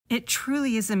It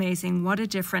truly is amazing what a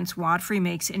difference Wad-Free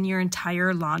makes in your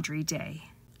entire laundry day.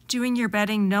 Doing your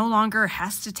bedding no longer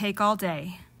has to take all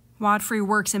day. Wad-Free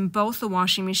works in both the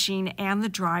washing machine and the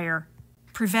dryer,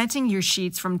 preventing your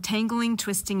sheets from tangling,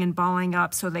 twisting, and balling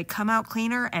up so they come out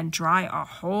cleaner and dry a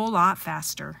whole lot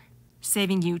faster,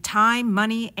 saving you time,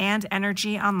 money, and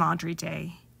energy on laundry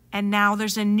day. And now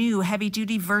there's a new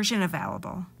heavy-duty version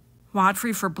available.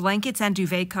 Wad-Free for blankets and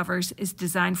duvet covers is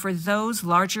designed for those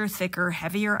larger, thicker,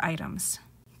 heavier items.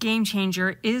 Game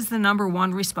Changer is the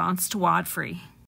 #1 response to Wad-Free.